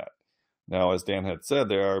explain that. Now, as Dan had said,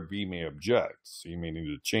 the IRB may object, so you may need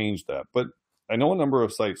to change that. But I know a number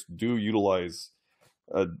of sites do utilize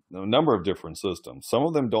a number of different systems. Some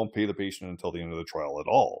of them don't pay the patient until the end of the trial at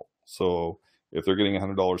all. So if they're getting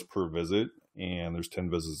 $100 per visit and there's 10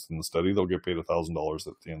 visits in the study, they'll get paid $1,000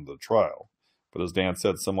 at the end of the trial. But as Dan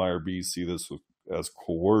said, some IRBs see this as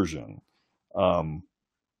coercion.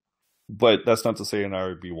 But that's not to say an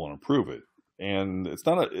IRB won't approve it. And it's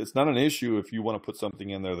not an issue if you want to put something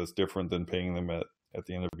in there that's different than paying them at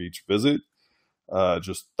the end of each visit.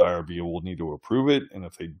 Just the IRB will need to approve it, and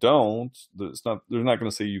if they don't, they're not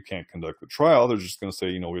going to say you can't conduct the trial. They're just going to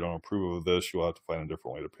say, we don't approve of this. You'll have to find a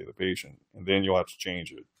different way to pay the patient, and then you'll have to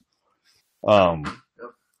change it.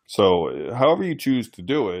 So however you choose to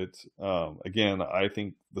do it, again, I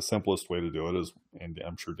think the simplest way to do it is, and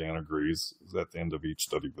I'm sure Dan agrees, is at the end of each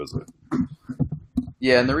study visit.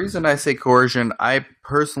 Yeah, and the reason I say coercion, I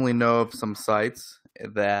personally know of some sites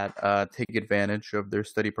that take advantage of their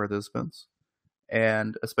study participants,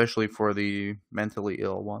 and especially for the mentally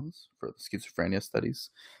ill ones, for the schizophrenia studies.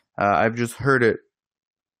 I've just heard it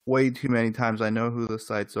way too many times. I know who the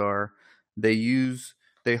sites are.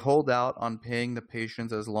 They hold out on paying the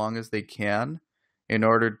patients as long as they can in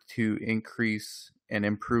order to increase and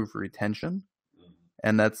improve retention,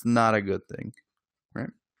 and that's not a good thing, right?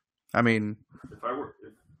 I mean,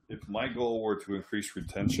 if my goal were to increase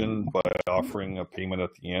retention by offering a payment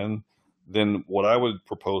at the end, then what I would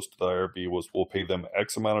propose to the IRB was we'll pay them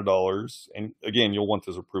X amount of dollars. And again, you'll want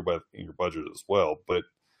this approved in your budget as well, but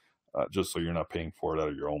just so you're not paying for it out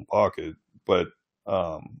of your own pocket. But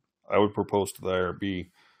I would propose to the IRB,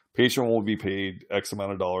 patient will be paid X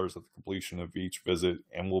amount of dollars at the completion of each visit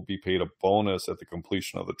and will be paid a bonus at the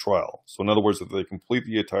completion of the trial. So in other words, if they complete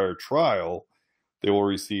the entire trial, they will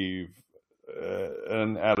receive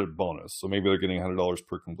an added bonus. So maybe they're getting $100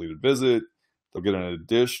 per completed visit. They'll get an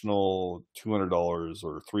additional $200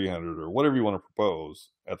 or $300 or whatever you want to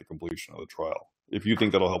propose at the completion of the trial, if you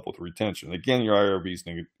think that'll help with retention. Again, your IRB is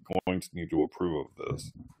going to need to approve of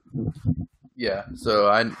this. Yeah, so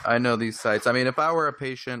I know these sites. I mean, if I were a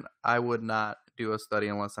patient, I would not do a study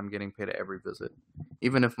unless I'm getting paid at every visit,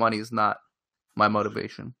 even if money is not my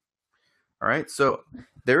motivation. All right, so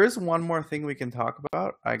there is one more thing we can talk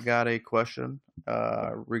about. I got a question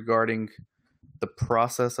regarding the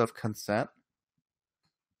process of consent.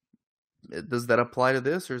 Does that apply to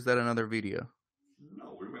this, or is that another video?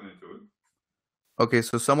 No, we went into it. Okay,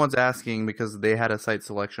 so someone's asking because they had a site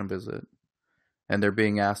selection visit, and they're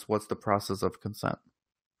being asked, what's the process of consent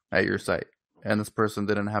at your site? And this person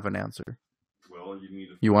didn't have an answer. Well,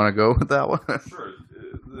 you want to go with that one? Sure.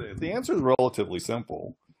 The answer is relatively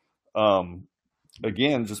simple.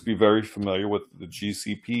 Again, just be very familiar with the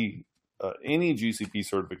GCP. Any GCP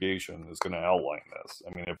certification is going to outline this.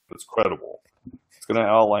 I mean, if it's credible, it's going to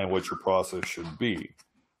outline what your process should be.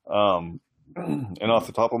 And off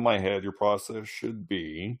the top of my head, your process should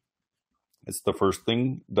be, it's the first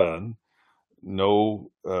thing done.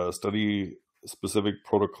 No study specific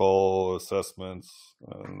protocol assessments.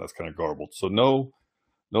 That's kind of garbled. So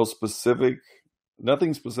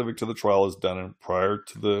nothing specific to the trial is done prior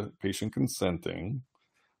to the patient consenting.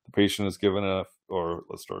 The patient is given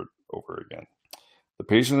let's start over again. The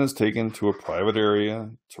patient is taken to a private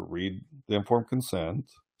area to read the informed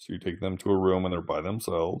consent. So you take them to a room and they're by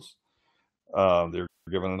themselves. They're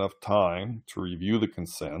given enough time to review the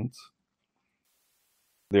consent.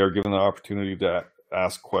 They are given the opportunity to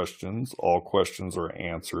ask questions. All questions are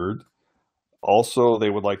answered. Also, they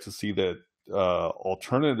would like to see that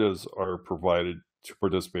alternatives are provided to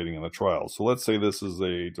participating in the trial. So let's say this is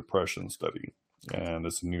a depression study and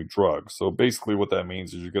it's a new drug. So basically what that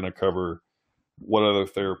means is you're going to cover what other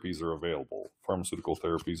therapies are available. Pharmaceutical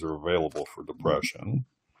therapies are available for depression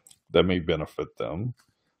that may benefit them.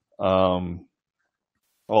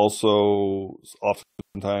 Also,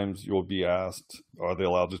 oftentimes you'll be asked, are they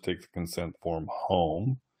allowed to take the consent form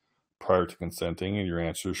home prior to consenting? And your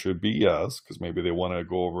answer should be yes, because maybe they want to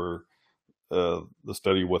go over the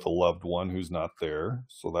study with a loved one who's not there.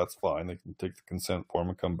 So that's fine. They can take the consent form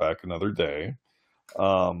and come back another day.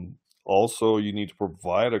 Also, you need to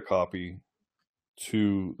provide a copy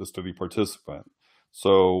to the study participant.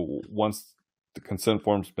 So once the consent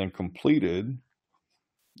form's been completed,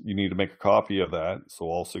 you need to make a copy of that. So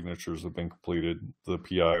all signatures have been completed. The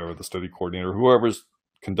PI or the study coordinator, whoever's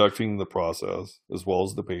conducting the process, as well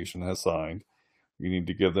as the patient, has signed. You need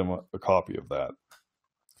to give them a copy of that.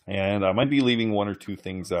 And I might be leaving one or two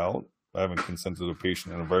things out. I haven't consented a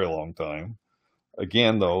patient in a very long time.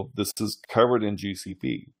 Again, though, this is covered in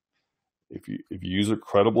GCP. If you use a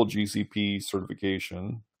credible GCP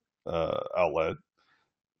certification outlet,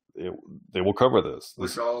 they will cover this.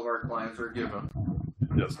 Which all of our clients are given.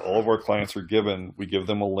 Yes, all of our clients are given. We give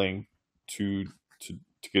them a link to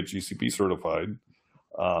get GCP certified,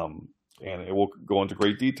 and it will go into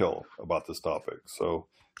great detail about this topic. So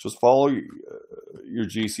just follow your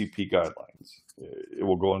GCP guidelines. It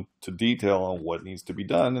will go into detail on what needs to be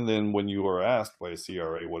done, and then when you are asked by a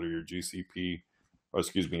CRA, what are your GCP, or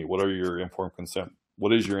excuse me, what are your informed consent?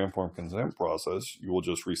 What is your informed consent process? You will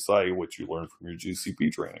just recite what you learned from your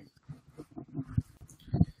GCP training.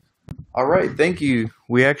 All right, thank you.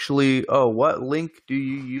 We actually, what link do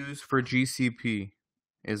you use for GCP?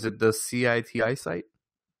 Is it the CITI site?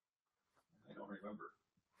 I don't remember.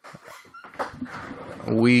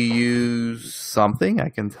 We use something, I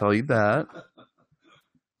can tell you that.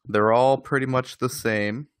 They're all pretty much the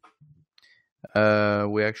same.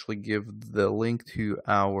 We actually give the link to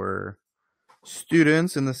our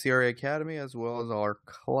students in the CRA Academy as well as our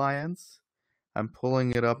clients. I'm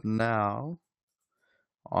pulling it up now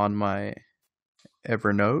on my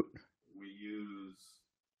Evernote. We use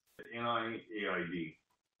NIAID.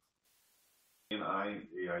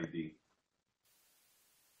 NIAID.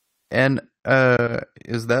 And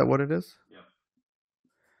is that what it is? Yeah.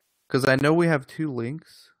 Because I know we have two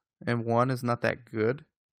links, and one is not that good.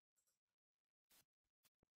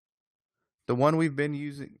 The one we've been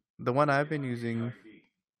using, the one I've been using.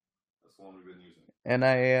 That's the one we've been using.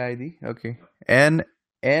 NIAID? Okay. Yeah.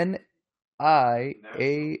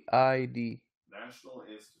 NIAID. National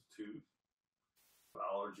Institute of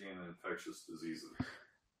Allergy and Infectious Diseases.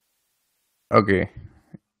 Okay.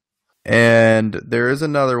 And there is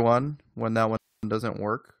another one when that one doesn't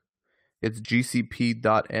work. It's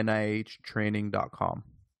gcp.nihtraining.com.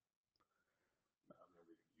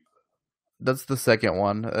 That's the second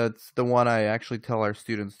one. It's the one I actually tell our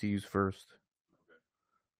students to use first.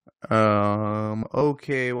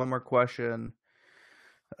 Okay, one more question.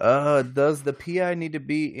 Does the PI need to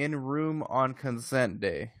be in room on consent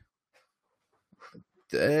day?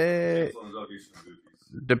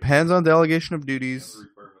 Depends on delegation of duties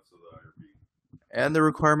and the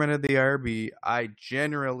requirement of the IRB. I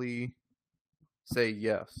generally say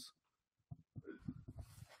yes.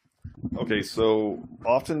 Okay, so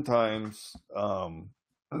oftentimes I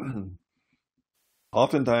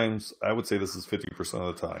would say this is 50%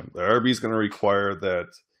 of the time. The IRB is going to require that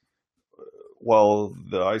while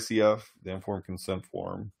the ICF, the informed consent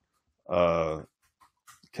form,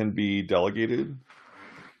 can be delegated,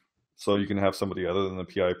 so you can have somebody other than the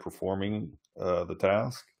PI performing the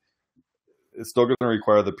task, it's still going to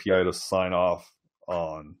require the PI to sign off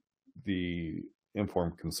on the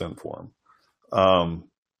informed consent form.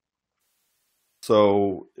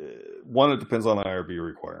 So one, it depends on IRB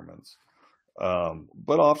requirements.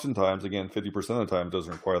 But oftentimes, again, 50% of the time, it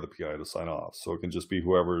doesn't require the PI to sign off. So it can just be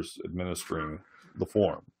whoever's administering the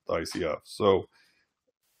form, the ICF. So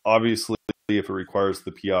obviously, if it requires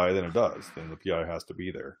the PI, then it does. Then the PI has to be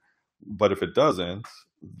there. But if it doesn't,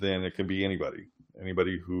 then it can be anybody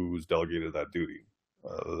who's delegated that duty.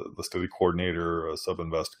 The study coordinator, a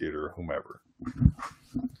sub-investigator, whomever.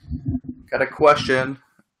 Got a question.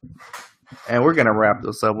 And we're going to wrap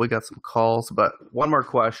this up. We got some calls, but one more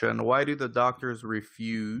question. Why do the doctors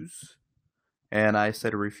refuse? And I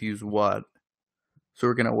said refuse what? So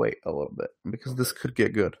we're going to wait a little bit because this could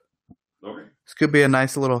get good. Okay. This could be a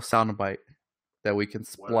nice little soundbite that we can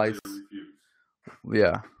splice. Why do they refuse?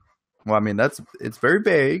 Yeah. Well, I mean, it's very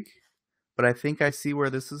vague, but I think I see where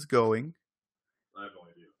this is going. I have no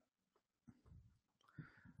idea.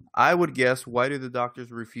 I would guess, why do the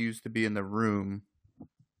doctors refuse to be in the room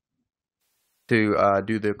to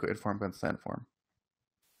do the informed consent form?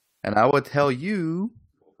 And I would tell you,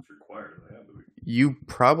 Well, it's required. They have to be. you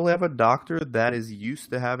probably have a doctor that is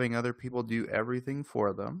used to having other people do everything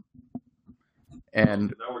for them.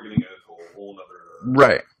 And Now we're getting into a whole other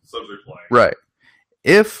right, subject line. right.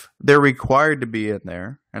 If they're required to be in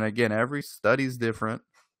there, and again, every study's different,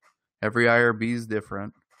 every IRB is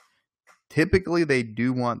different, typically they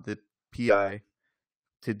do want the PI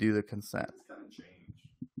to do the consent. It's kind of changed.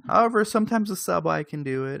 However, sometimes a sub-I can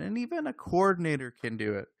do it, and even a coordinator can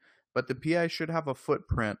do it. But the PI should have a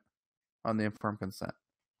footprint on the informed consent.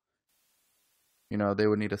 You know, they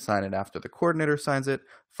would need to sign it after the coordinator signs it.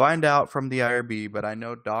 Find out from the IRB, but I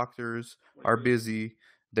know doctors are busy.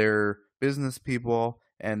 They're business people,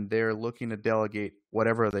 and they're looking to delegate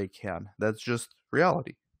whatever they can. That's just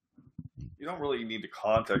reality. You don't really need to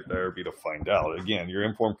contact the IRB to find out. Again, your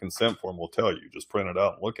informed consent form will tell you. Just print it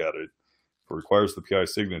out and look at it. If it requires the PI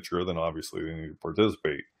signature, then obviously they need to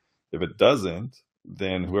participate. If it doesn't,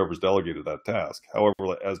 then whoever's delegated that task.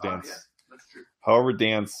 However, as Dan, That's true. however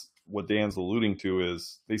Dan what Dan's alluding to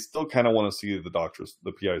is they still kind of want to see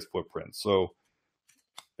the PI's footprint. So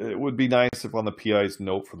it would be nice if on the PI's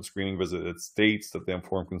note for the screening visit, it states that the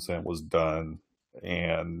informed consent was done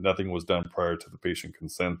and nothing was done prior to the patient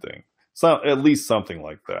consenting. So at least something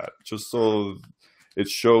like that, just so it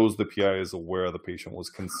shows the PI is aware the patient was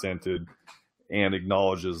consented and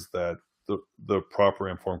acknowledges that the proper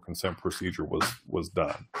informed consent procedure was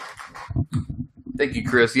done. Thank you,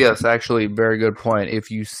 Chris. Yes, actually, very good point.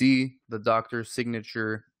 If you see the doctor's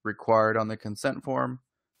signature required on the consent form,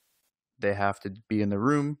 they have to be in the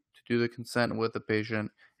room to do the consent with the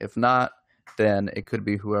patient. If not, then it could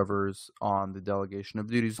be whoever's on the delegation of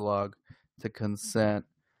duties log to consent.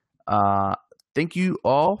 Thank you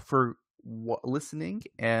all for listening,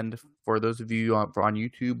 and for those of you on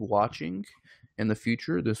YouTube watching in the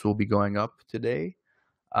future, this will be going up today.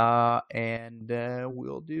 And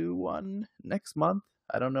we'll do one next month.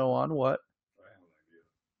 I don't know on what. I have an idea.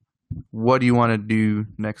 What do you want to do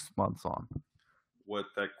next month on? What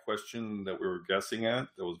that question that we were guessing at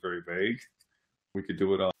that was very vague, we could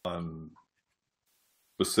do it on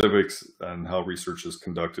specifics and how research is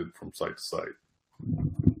conducted from site to site.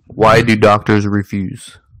 Why do doctors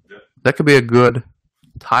refuse? Yeah. That could be a good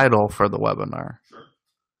title for the webinar. Sure.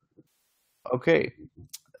 Okay.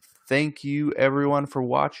 Thank you everyone for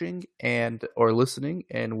watching or listening,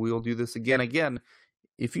 and we'll do this again.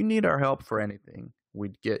 If you need our help for anything,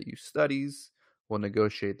 we'd get you studies, we'll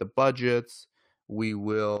negotiate the budgets, we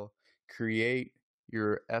will create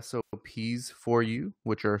your SOPs for you,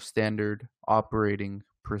 which are standard operating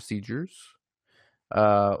procedures.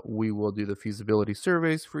 We will do the feasibility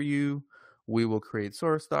surveys for you. We will create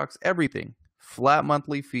source docs, everything. Flat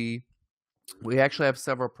monthly fee. We actually have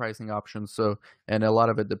several pricing options, and a lot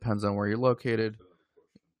of it depends on where you're located.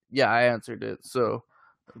 Yeah, I answered it. So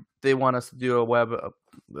they want us to do a web.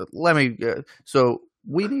 So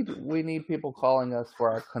we need people calling us for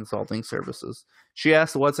our consulting services. She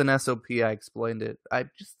asked, "What's an SOP?" I explained it. I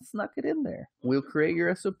just snuck it in there. We'll create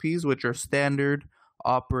your SOPs, which are standard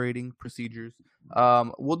operating procedures.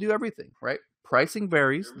 We'll do everything, right? Pricing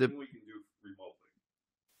varies. Everything we can do remotely.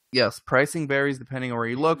 Yes, pricing varies depending on where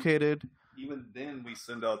you're located. Even then, we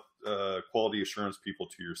send out quality assurance people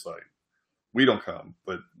to your site. We don't come,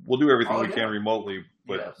 but we'll do everything we can remotely.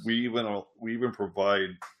 But Yes. we even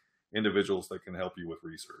provide individuals that can help you with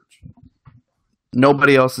research.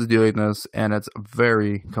 Nobody else is doing this, and it's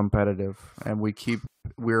very competitive. And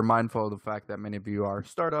we're mindful of the fact that many of you are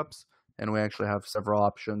startups, and we actually have several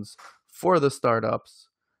options for the startups.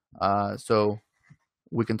 So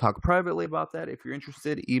we can talk privately about that. If you're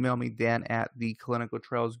interested, email me,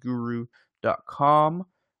 dan@theclinicaltrialsguru.com.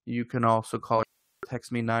 You can also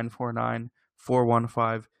text me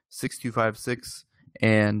 949-415-6256.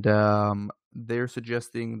 And they're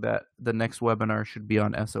suggesting that the next webinar should be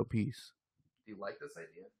on SOPs. Do you like this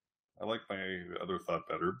idea? I like my other thought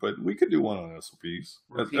better, but we could do one on SOPs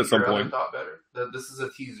at some Repeat your other point. thought better. This is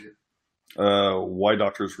a teaser. Why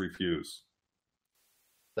doctors refuse.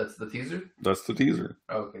 That's the teaser? That's the teaser.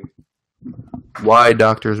 Okay. Why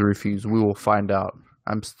doctors refuse. We will find out.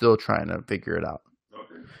 I'm still trying to figure it out.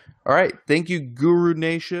 Okay. All right. Thank you, Guru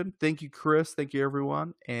Nation. Thank you, Chris. Thank you,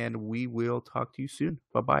 everyone. And we will talk to you soon.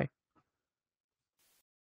 Bye-bye.